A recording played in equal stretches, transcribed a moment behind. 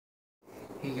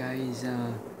Hey guys,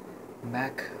 I'm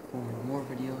back for more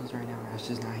videos. Right now Ash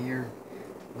is not here,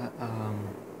 but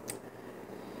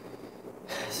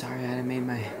sorry I hadn't made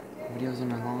my videos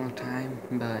in a long time,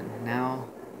 but now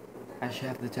I should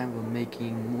have the time of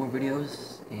making more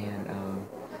videos, and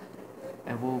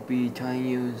I will be telling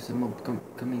you some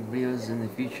upcoming videos in the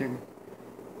future,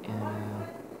 and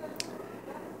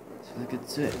so let's get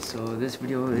to it. So this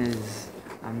video is,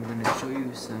 I'm gonna show you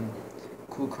some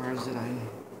cool cars that I'm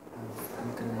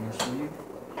gonna show you.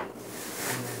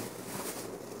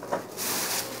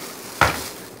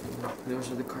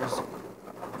 Those are the cars.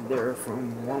 They're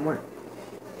from Walmart,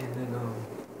 and then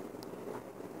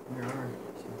there are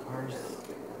some cars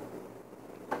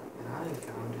that I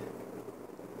found,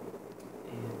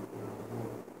 and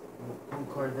one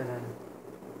car that I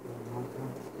long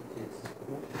time, which is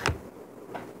cool.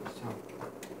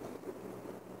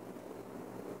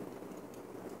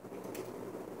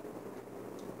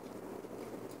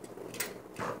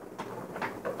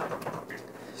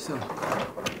 So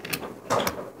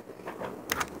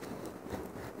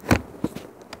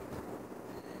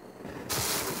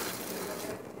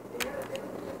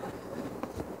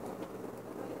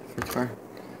first car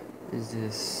is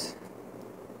this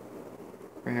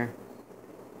right here.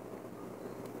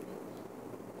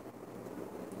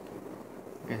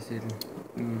 I guess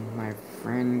my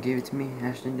friend gave it to me,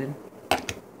 Ashton did.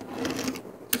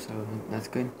 So that's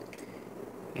good.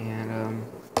 And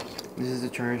this is the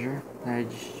charger that I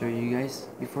just showed you guys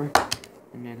before,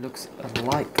 and it looks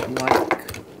alike.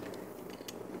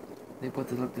 They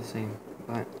both look the same,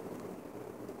 but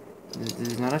this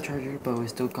is not a charger, but we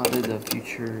still call it the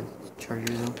future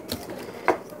charger though.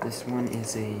 This one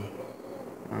is a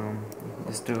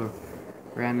just a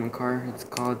random car. It's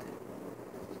called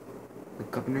the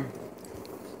Governor.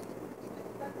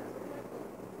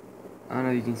 I don't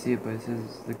know if you can see it, but it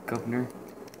says the Governor.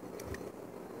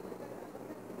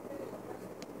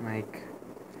 Like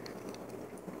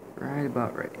right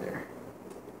about right there.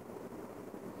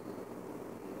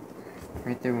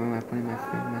 Right there when I'm putting my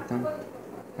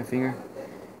finger.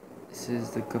 This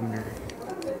is the Governor.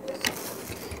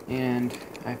 And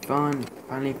I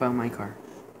finally found my car.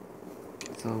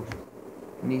 So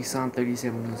Nissan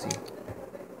 37UZ.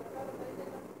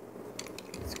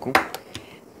 It's cool.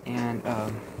 And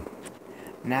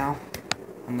now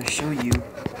I'm gonna show you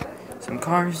some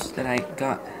cars that I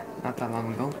got not that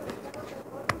long ago.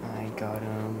 I got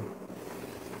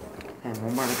at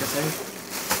Walmart, like I said,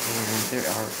 and they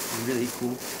are really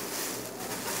cool.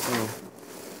 So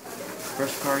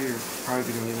first car you're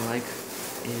probably gonna really like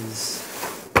is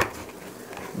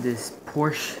this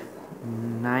Porsche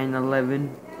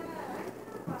 911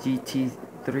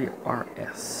 GT3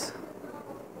 RS.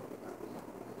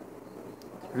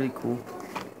 Really cool.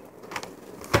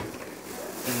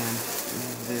 And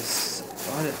this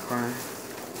other car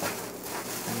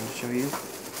I'm going to show you,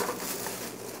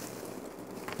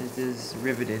 this is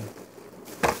riveted.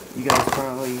 You guys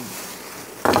probably,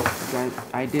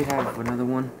 I did have another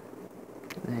one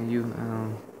that you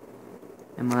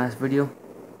in my last video,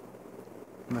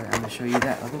 but I'm going to show you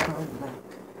that other car. I'm going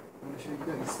to show you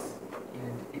guys,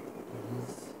 and it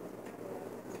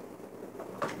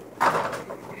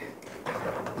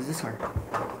is this car.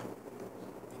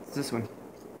 It's this one.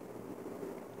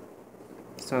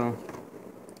 So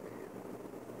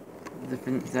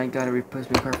I got a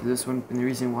replacement car for this one, and the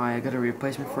reason why I got a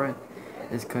replacement for it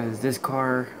is because this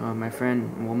car, my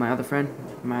other friend,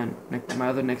 my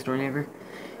other next door neighbor,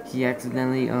 he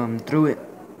accidentally threw it,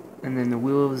 and then the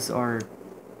wheels are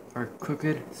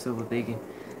crooked, so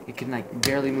it can like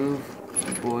barely move.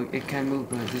 Well, it can move,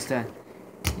 but it's just that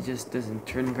it just doesn't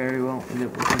turn very well, and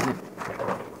it doesn't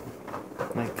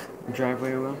like drive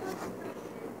very well.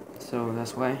 So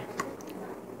that's why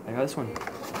I got this one.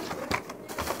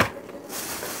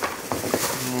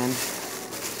 And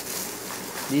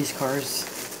these cars,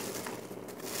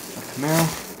 a Camaro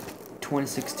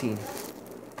 2016,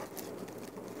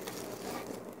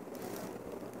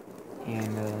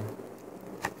 and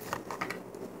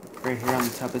right here on the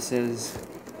top it says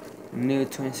new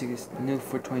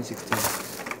for 2016.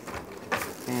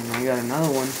 And I got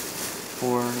another one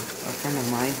for a friend of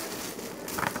mine,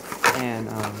 and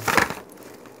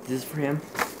this is for him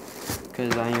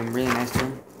because I am really nice to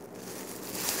him.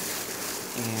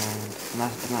 And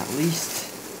last but not least,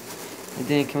 it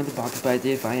didn't come with the box, but I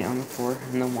did find it on the floor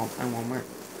in Walmart.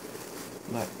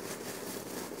 But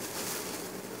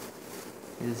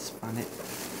I just found it.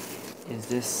 Is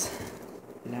this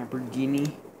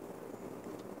Lamborghini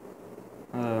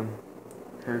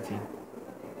Hurricane?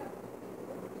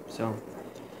 So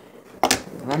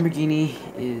Lamborghini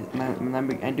is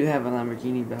I do have a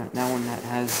Lamborghini, but that one that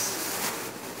has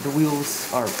the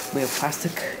wheels are made of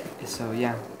plastic, so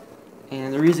yeah.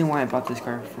 And the reason why I bought this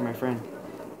car for my friend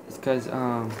is because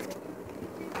I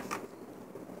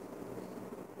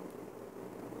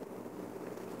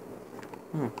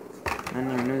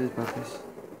didn't even know about this.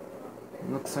 It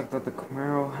looks like that the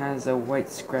Camaro has a white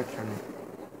scratch on it.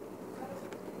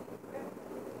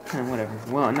 Whatever.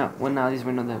 Well, no. Well, now at least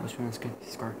we know that was from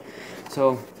this car.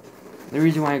 So the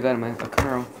reason why I got a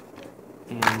Camaro,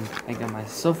 and I got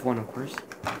myself one, of course.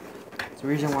 So the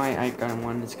reason why I got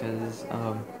one is because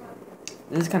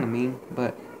this is kind of mean,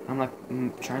 but I'm not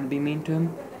trying to be mean to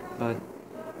him. But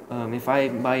if I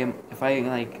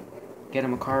like get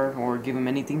him a car or give him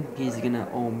anything, he's gonna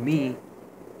owe me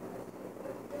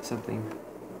something.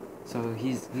 So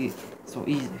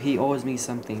he owes me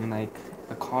something, like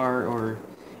a car or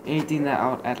anything that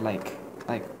out at like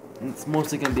it's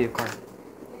mostly gonna be a car.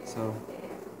 So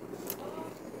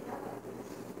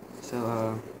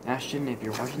Ashton, if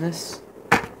you're watching this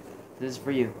is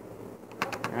for you.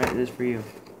 Alright, this is for you.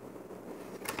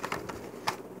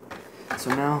 So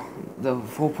now the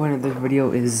full point of this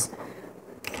video is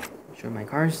showing my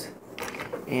cars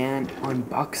and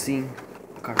unboxing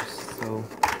cars. So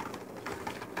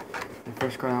the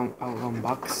first car I'll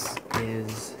unbox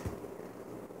is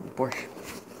the Porsche.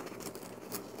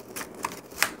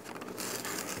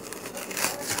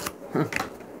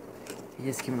 He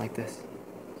just came like this.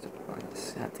 So I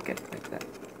just have to get it like that.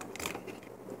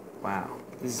 Wow,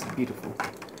 this is beautiful.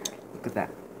 Look at that.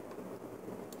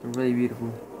 Really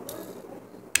beautiful.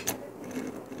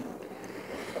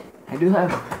 I do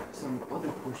have some other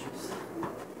Porsches,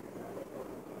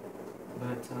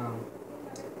 but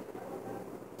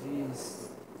these.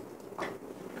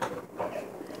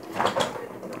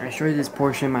 I showed you this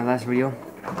Porsche in my last video.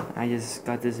 I just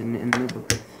got this in the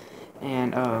notebook,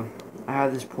 and I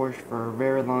had this Porsche for a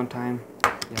very long time.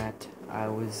 That I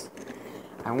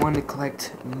wanted to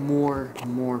collect more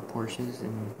Porsches,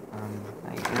 and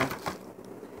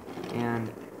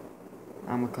and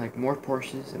I'm gonna collect more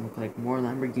Porsches. I'm gonna collect more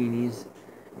Lamborghinis.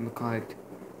 I'm gonna collect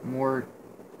more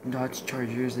Dodge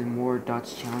Chargers and more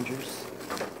Dodge Challengers.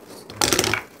 So,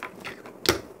 yeah.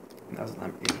 That was a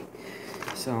Lamborghini.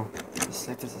 So let's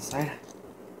set this aside.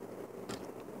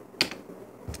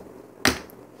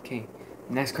 Okay,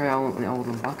 next car I'll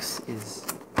unbox is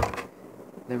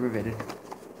the Riveted.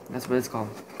 That's what it's called.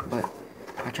 But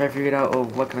I tried to figure it out. Oh,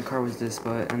 what kind of car was this?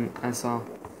 And I saw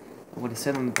what it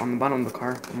said on the bottom of the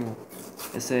car. Well,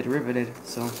 it said Riveted,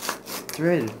 so it's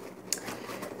riveted.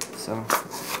 So,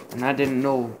 and I didn't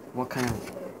know what kind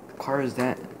of car is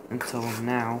that until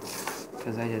now,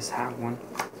 because I just have one.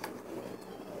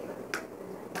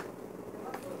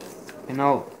 And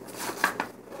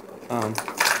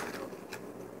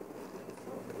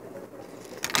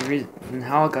the reason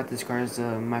how I got this car is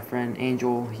my friend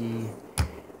Angel.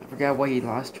 I forgot what he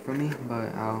lost from me,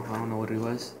 but I don't know what it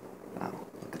was. Wow,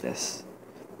 look at this.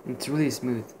 It's really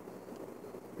smooth.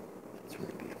 It's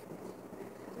really beautiful.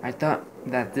 I thought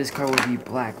that this car would be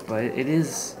black, but it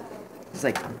is. It's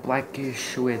like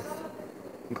blackish with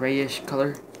grayish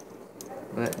color.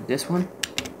 But this one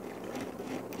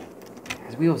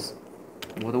has wheels.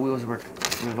 Well, the wheels work.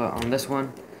 But on this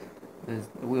one, the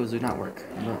wheels do not work.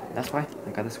 But that's why I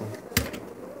got this one.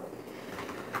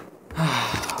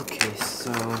 Okay,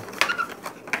 so.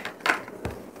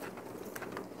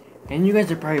 And you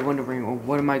guys are probably wondering, well,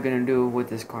 what am I gonna do with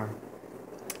this car?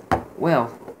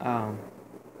 Well,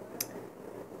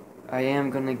 I am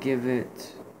gonna give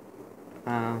it.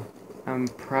 I'm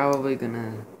probably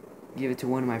gonna give it to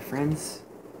one of my friends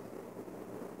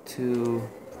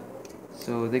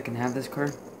so they can have this car,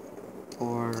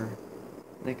 or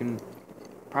they can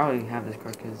probably have this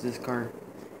car because this car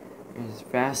is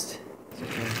fast,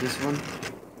 such as this one.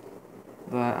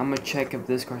 But I'm gonna check if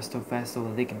this car is still fast so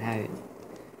that they can have it.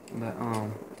 But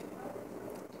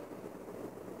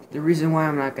the reason why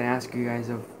I'm not gonna ask you guys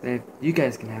if you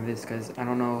guys can have this, because I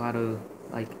don't know how to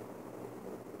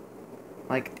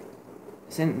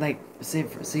send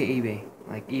say eBay,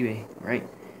 right?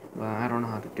 But I don't know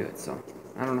how to do it, so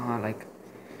I don't know how to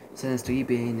send this to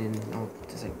eBay and then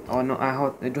just no,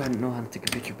 I do know how to take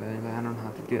a picture, but I don't know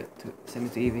how to do it to send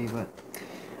it to eBay. But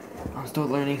I'm still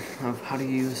learning of how to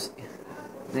use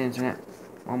the internet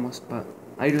almost, but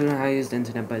I do know how to use the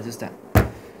internet, but it's just that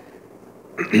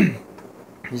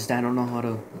I don't know how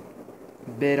to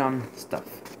bid on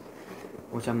stuff,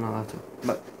 which I'm not allowed to,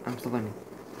 but I'm still learning.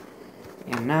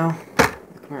 And now,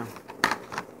 come here.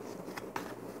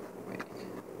 Wait.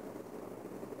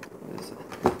 What is it?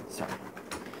 Sorry.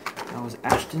 That was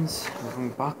Ashton's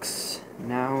box.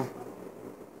 Now,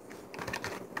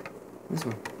 this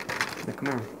one, the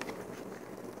Camaro.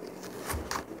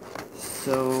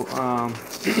 So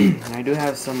I do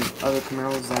have some other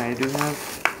Camaros that I do have.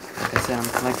 Like I said, I'm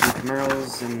collecting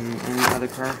Camaros and any other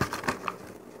car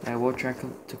that I will try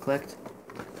to collect.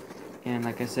 And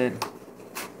like I said,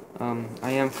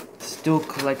 I am still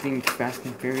collecting Fast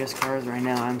and Furious cars right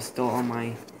now. I'm still on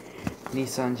my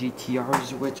Nissan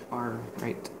GTRs, which are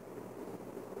right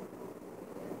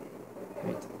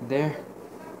there.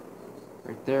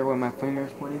 Right there where my finger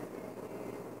is pointing.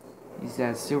 Is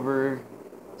that silver?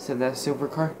 So that silver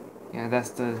car? Yeah, that's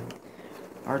the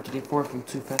R34 from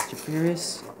Too Fast and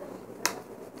Furious.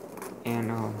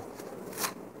 And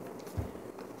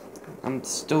I'm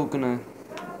still gonna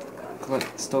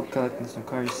still collecting some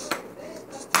cars.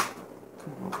 Just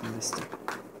open this thing.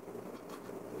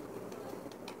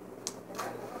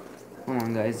 Hold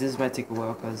on, guys. This might take a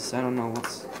while because I don't know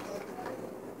what's.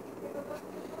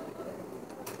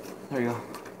 There we go.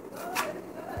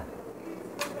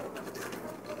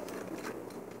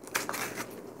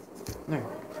 There.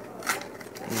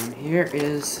 And here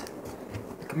is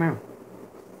the Camaro.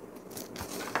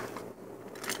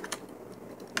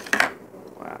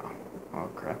 Wow. Oh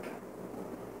crap.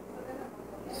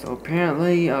 So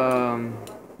apparently,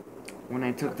 when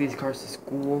I took these cars to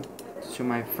school to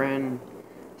my friend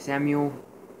Samuel,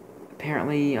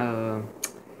 apparently,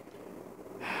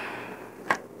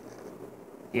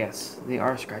 yes, they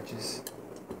are scratches.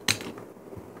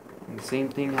 And the same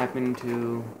thing happened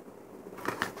to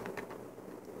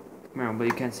Camaro, but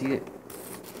you can't see it.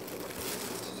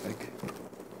 It's like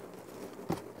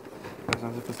it's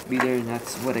not supposed to be there, and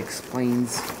that's what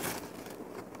explains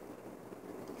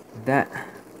that.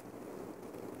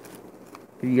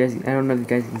 If you guys, I don't know if you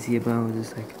guys can see it, but I was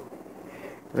just like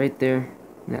right there.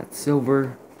 That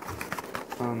silver.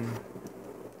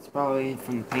 It's probably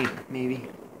from the paint, maybe,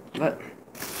 but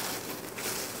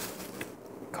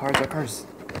cars are cars.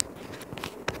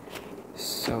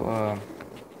 So,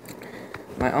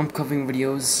 my upcoming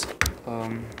videos,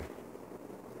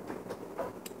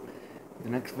 the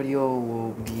next video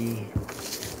will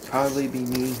probably be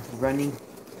me running,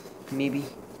 maybe,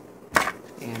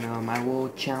 and I will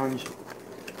challenge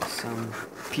some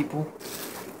people,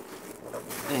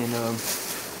 and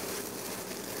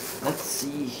let's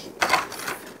see if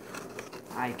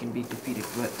I can be defeated.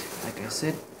 But like I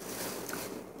said,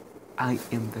 I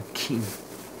am the king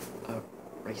of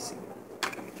racing.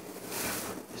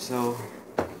 So,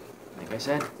 like I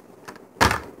said,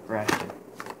 Ashton.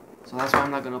 So that's why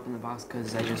I'm not gonna open the box,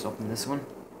 because I just opened this one.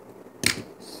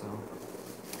 So,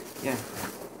 yeah.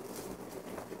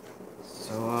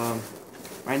 So,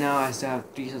 right now I still have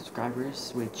 3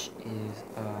 subscribers, which is,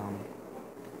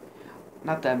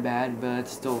 not that bad, but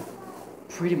it's still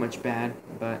pretty much bad.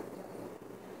 But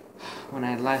when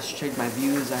I last checked my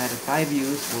views, I had 5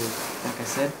 views, well, like I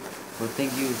said. So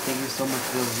thank you so much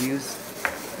for those views.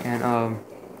 And,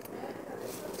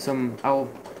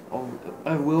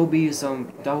 I will be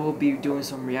doing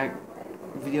some react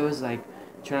videos, like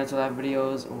trying to live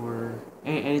videos or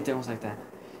anything else like that.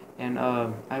 And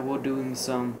I will doing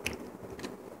some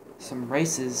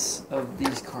races of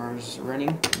these cars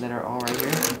running that are all right here.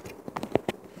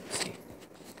 Let's see.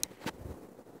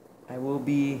 I will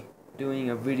be doing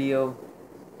a video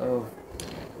of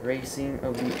racing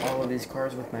of all of these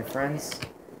cars with my friends,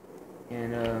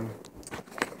 and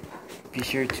be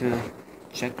sure to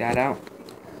check that out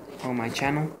on my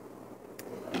channel.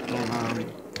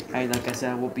 And like I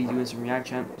said, I will be doing some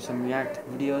react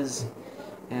videos,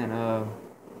 and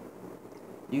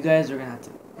you guys are gonna have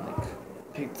to like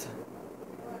pick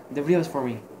the videos for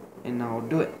me, and I'll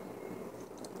do it.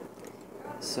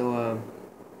 So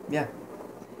yeah,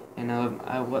 and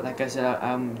like I said,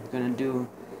 I'm gonna do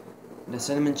the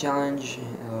cinnamon challenge,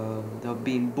 the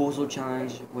bean boozled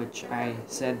challenge, which I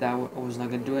said that I was not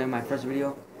gonna do it in my first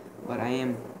video, but I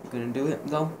am gonna do it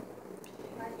though.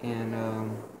 And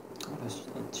what else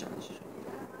challenge?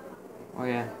 Oh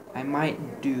yeah, I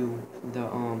might do the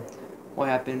what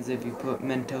happens if you put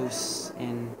Mentos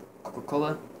in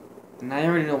Coca-Cola. And I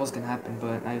already know what's gonna happen,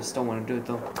 but I still want to do it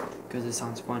though, because it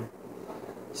sounds fun.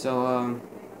 So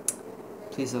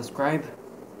please subscribe,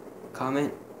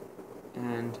 comment,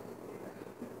 and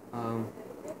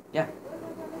yeah.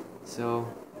 So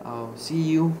I'll see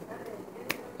you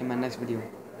in my next video.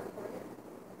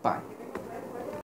 Bye.